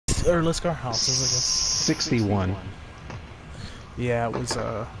Or let's go our houses, I guess. 61. Yeah, it was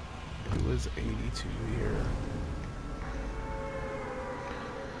 82 here.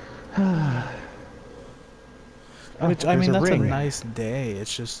 Which, I There's mean, a that's a ring. nice day.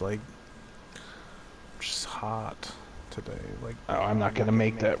 It's just like, just hot today. Like, Oh, I'm not gonna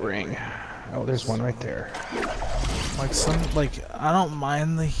make that ring. Oh, there's one right there. like I don't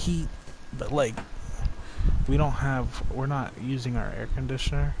mind the heat, but like we're not using our air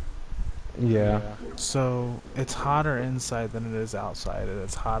conditioner. Yeah. So it's hotter inside than it is outside, and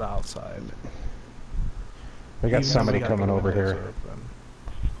it's hot outside. We got Even though somebody we got the coming over windows here. open.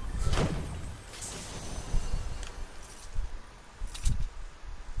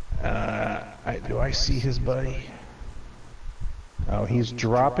 Do I see his buddy? Oh, he's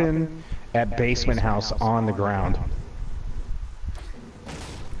dropping at basement house on the ground.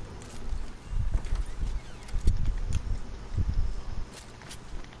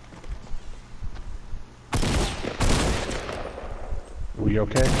 Were you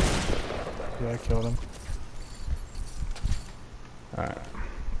okay? Yeah, I killed him.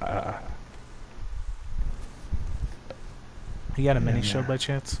 You got a mini shield by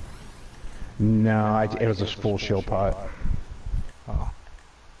chance? No, it was a full shield pot. Oh.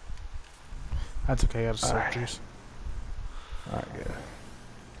 That's okay, I got a soap Alright. juice. Alright, good.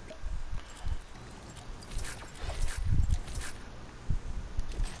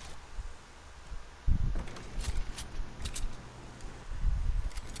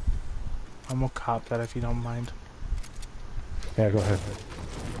 I'm gonna cop that if you don't mind. Yeah, go ahead.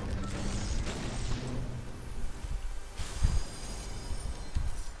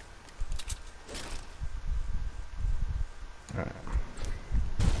 Alright.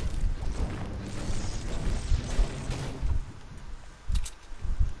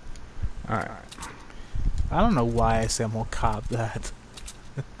 Alright. I don't know why I say I'm gonna cop that.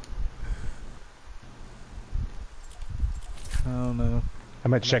 I don't know.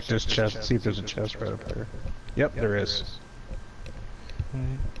 I'm gonna check this chest, see if there's a chest right up there. Yep, there is.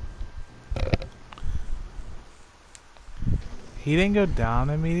 Right. He didn't go down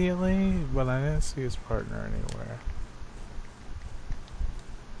immediately, but I didn't see his partner anywhere.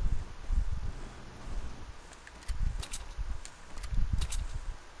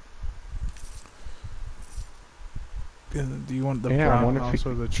 Do you want the brown house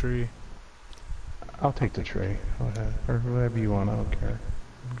or the tree? I'll take the tree. Go ahead. Or whatever you want, I don't care.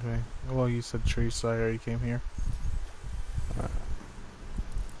 Okay. Well, you said tree, so I already came here.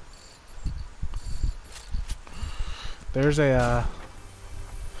 There's a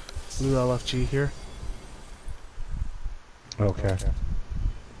blue LFG here. Okay.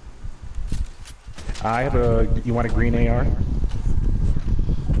 I have a. You want a green AR?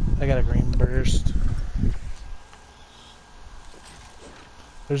 I got a green burst.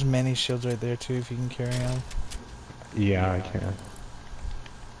 There's many shields right there too, if you can carry them. Yeah, I can.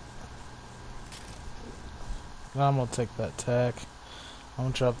 I'm gonna take that tack. I'm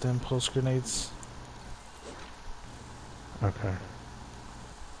gonna drop the impulse grenades. Okay.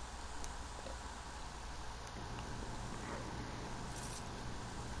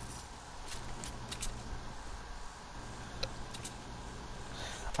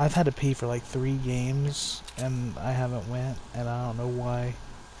 I've had to pee for like 3 games, and I haven't went, and I don't know why.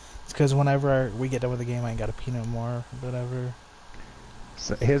 It's because whenever we get done with the game, I ain't gotta pee no more, whatever.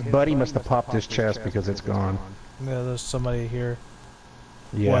 So his buddy must have popped his chest because it's gone. Yeah, there's somebody here.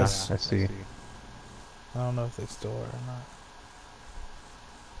 Yeah, I see. I don't know if they still are or not.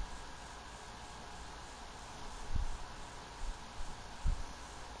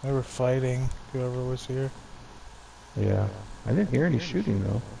 They were fighting, whoever was here. Yeah. I didn't hear any shooting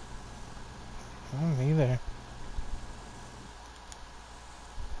though. I don't either.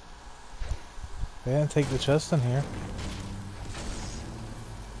 They didn't take the chest in here.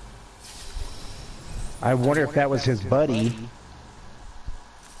 I wonder if that was his buddy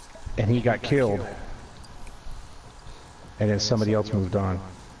and he got killed. And then somebody else moved on.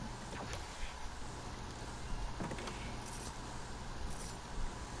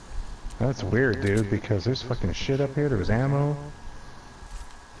 That's weird, dude, because there's fucking shit up here. There was ammo.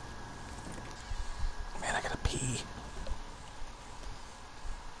 Man, I gotta pee.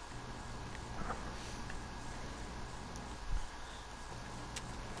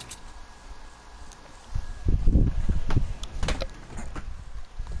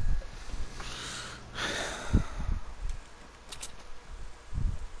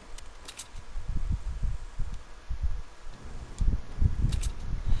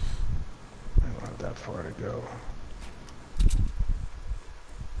 That far to go.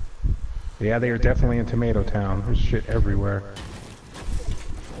 Yeah, they are definitely in Tomato Town. There's shit everywhere.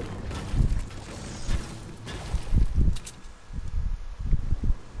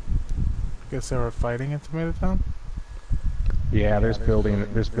 Guess they were fighting at Tomato Town? Yeah, there's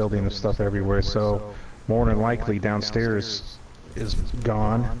building of stuff everywhere, so more than likely downstairs is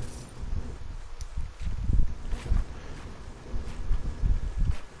gone.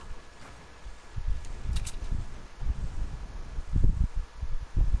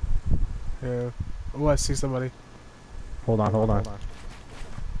 Yeah. Oh, I see somebody. Hold on, hold on.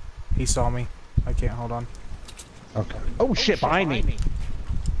 He saw me. I can't hold on. Okay. Oh shit, behind me!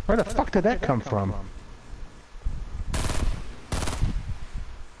 Where the fuck did that come from?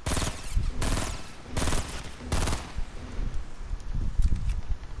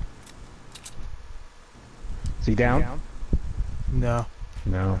 Is he down? No.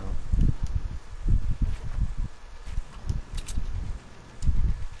 No.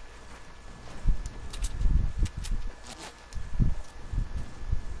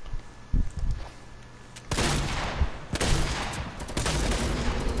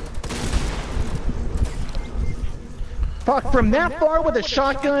 Fuck, from that far with a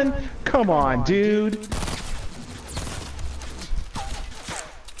shotgun? Come on, dude.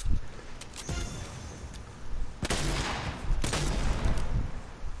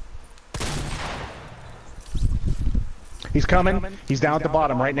 He's coming. He's down at the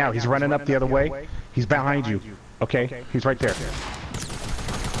bottom right now. He's running up the other way. He's behind you. Okay? He's right there.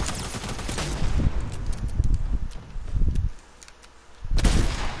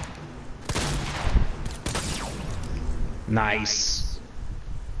 Nice.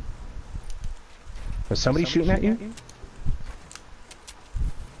 Is somebody shooting at you?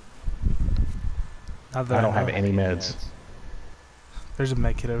 Not that I don't have any meds. There's a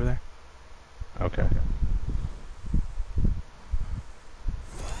med kit over there. Okay.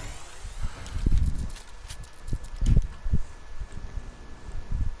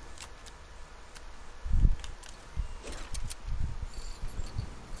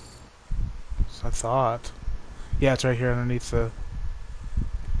 I thought. Yeah, it's right here underneath the...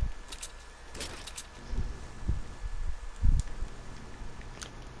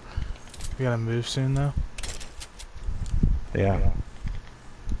 We gotta move soon, though. Yeah.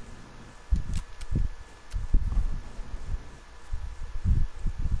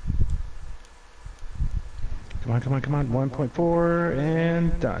 Come on, come on, come on. 1.4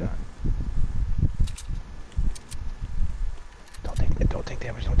 and done. Don't take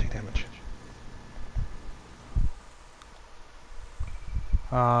damage, don't take damage.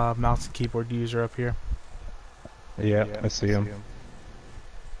 Mouse and keyboard user up here. Yeah, I see him.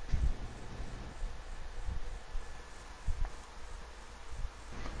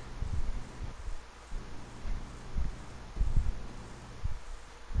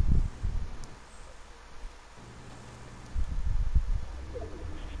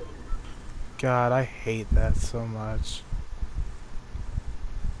 God, I hate that so much.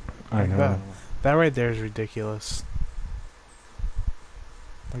 I know. That right there is ridiculous.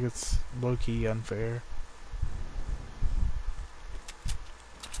 Like, it's low-key unfair.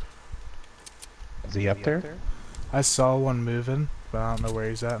 Is he up there? I saw one moving, but I don't know where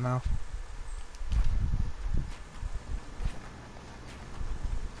he's at now.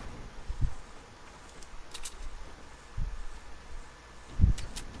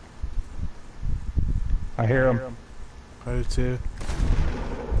 I hear him. I do too.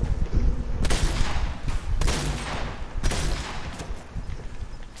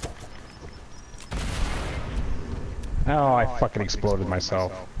 Oh, I fucking exploded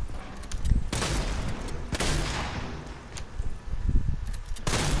myself.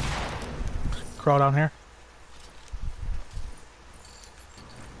 Crawl down here.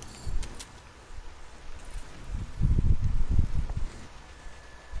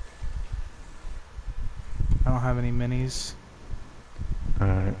 I don't have any minis,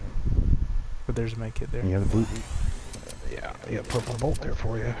 Alright. but there's a med kit there. Yeah, the blue. Yeah, purple bolt there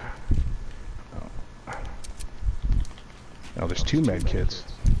for you. Oh, there's 2 med kits.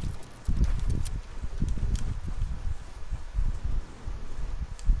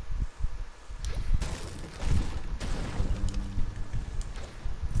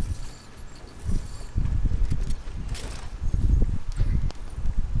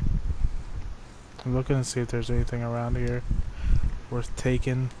 I'm looking to see if there's anything around here worth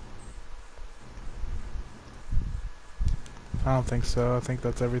taking. I don't think so. I think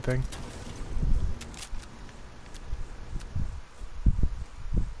that's everything.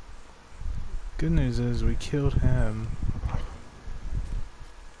 Good news is we killed him.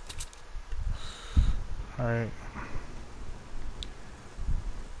 Alright.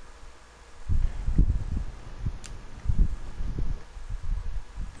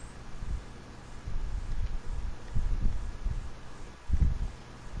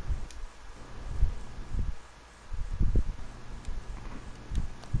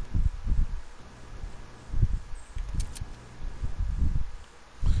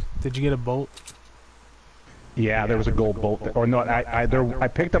 Did you get a bolt? Yeah, there was a gold bolt. Or no, I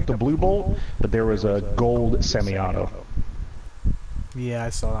picked up the blue bolt, but there was a gold semi-auto. Yeah, I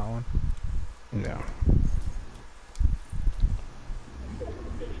saw that one. Yeah.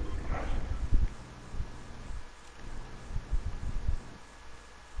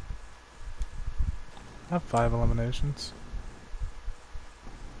 I have 5 eliminations.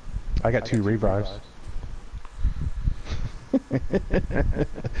 I got 2 revives.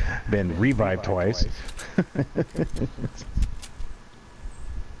 Been revived twice.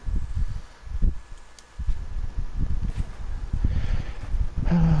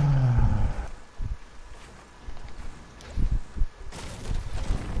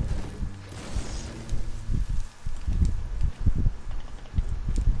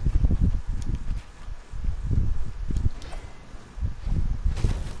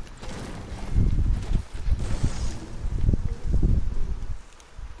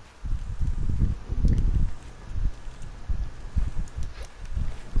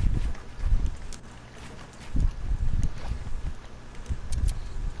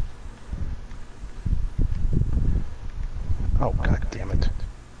 Oh, god damn it.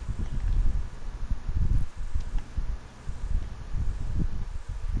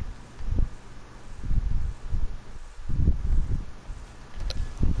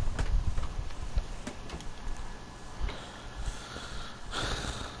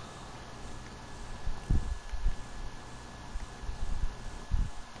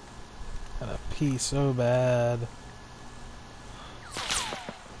 Gotta pee so bad.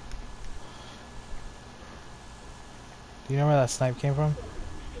 Do you know where that snipe came from?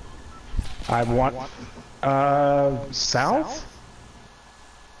 I want... south?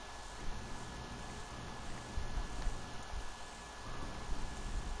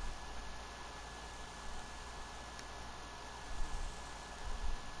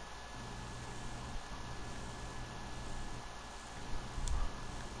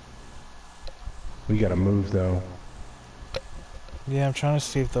 We gotta move, though. Yeah, I'm trying to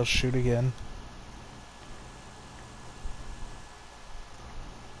see if they'll shoot again.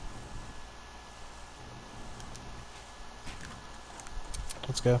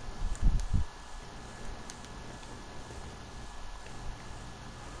 Let's go.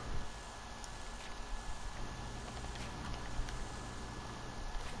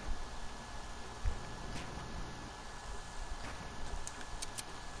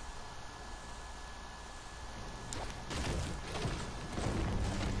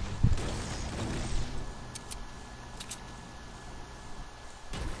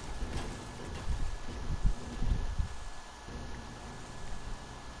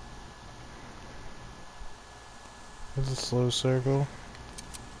 It's a slow circle.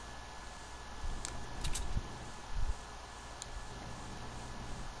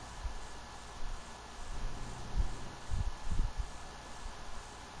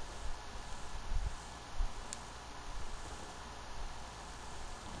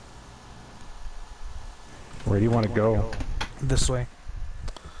 Where do you want to go? This way.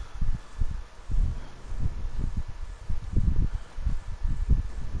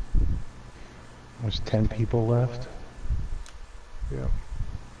 There's 10 people left. Yeah.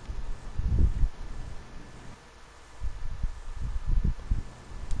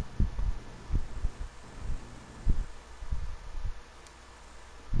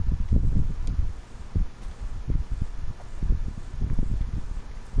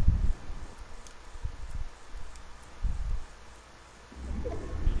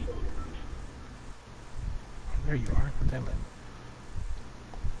 There you are. Damn it.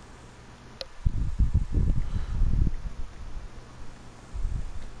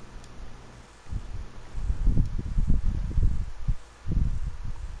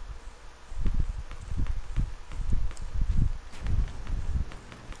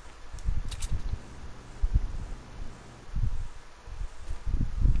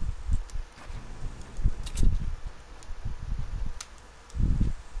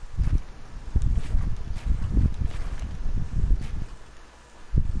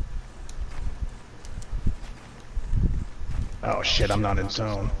 Oh shit, I'm not in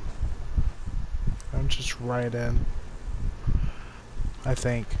zone. I'm just right in. I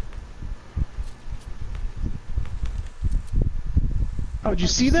think. Oh, did you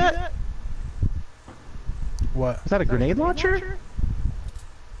see that? What? Is that a grenade launcher?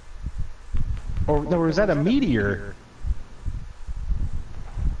 Or no, was that a meteor?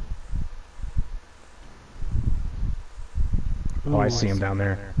 Oh, I see him down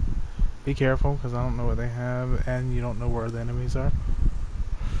there. Be careful, because I don't know what they have, and you don't know where the enemies are.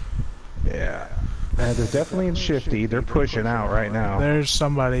 Yeah. They're definitely in Shifty. They're pushing out right now. There's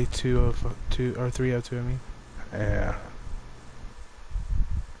somebody 202 or 302. I mean, Yeah.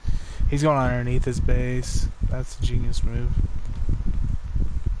 he's going underneath his base. That's a genius move.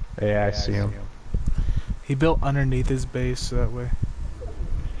 Yeah, I see him. He built underneath his base so that way.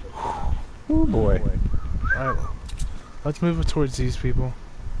 Oh boy. Alright, let's move towards these people.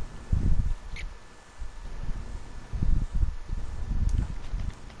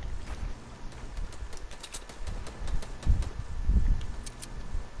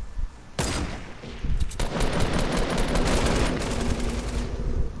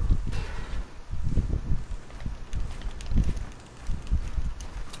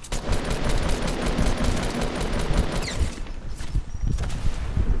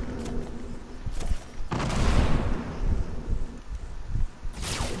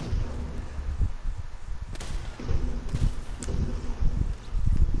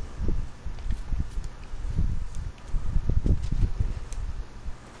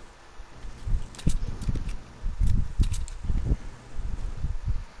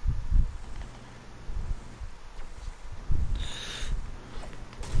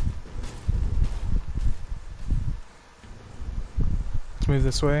 Let's move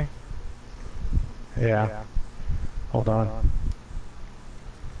this way. Yeah. Hold on.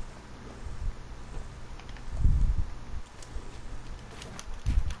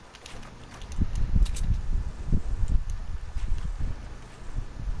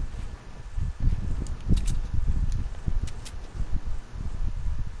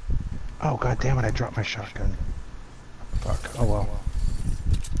 Oh god damn it, I dropped my shotgun. Fuck. Oh well.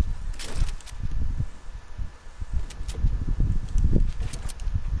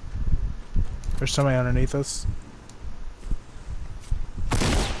 There's somebody underneath us.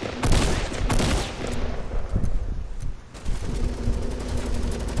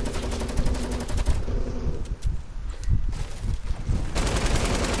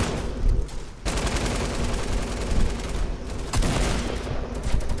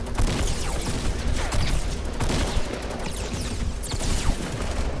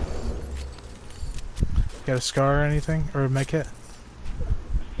 Got a scar or anything? Or a med kit?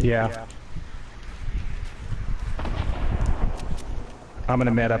 Yeah. I'm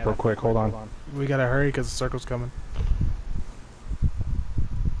gonna med up real quick, hold on. We gotta hurry because the circle's coming.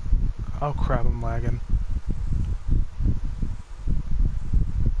 Oh crap, I'm lagging.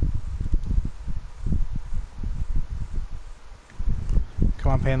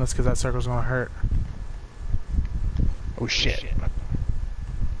 Come on, Painless, because that circle's gonna hurt. Oh shit.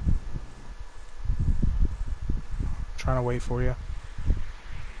 Trying to wait for you.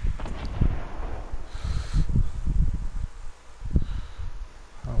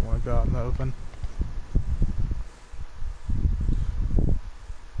 I don't want to go out in the open.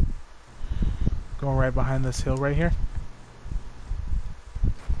 Going right behind this hill right here.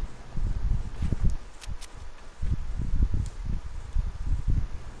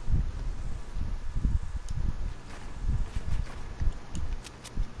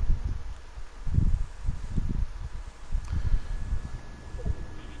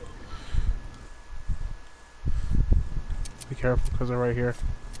 Be careful because they're right here.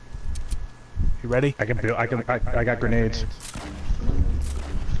 You ready? I got grenades.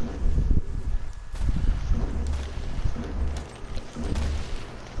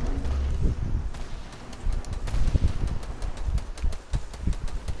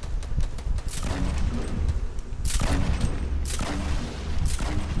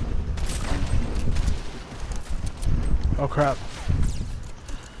 Oh crap.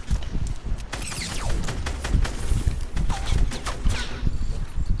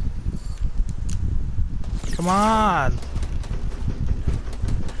 Come on!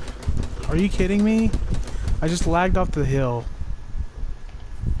 Are you kidding me? I just lagged off the hill.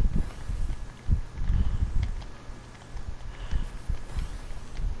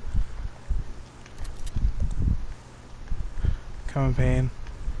 Come on, Pain.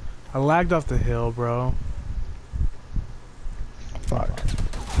 I lagged off the hill, bro. Fuck.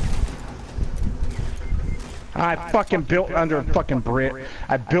 I fucking built under a fucking brick.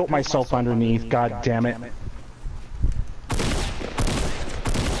 I built myself underneath, god damn it.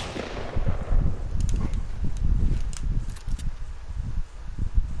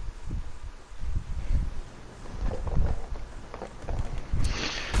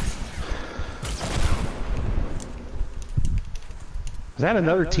 Is that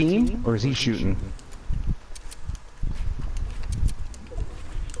another team, or is he shooting?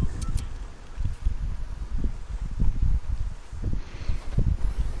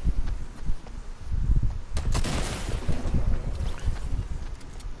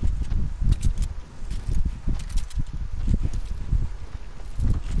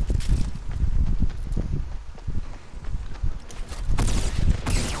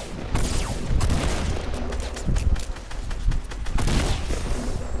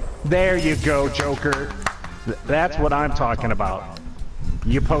 There you go, Joker. That's what I'm talking about.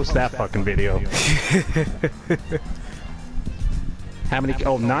 You post that fucking video. How many?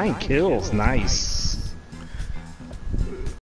 Oh, 9 kills. Nice.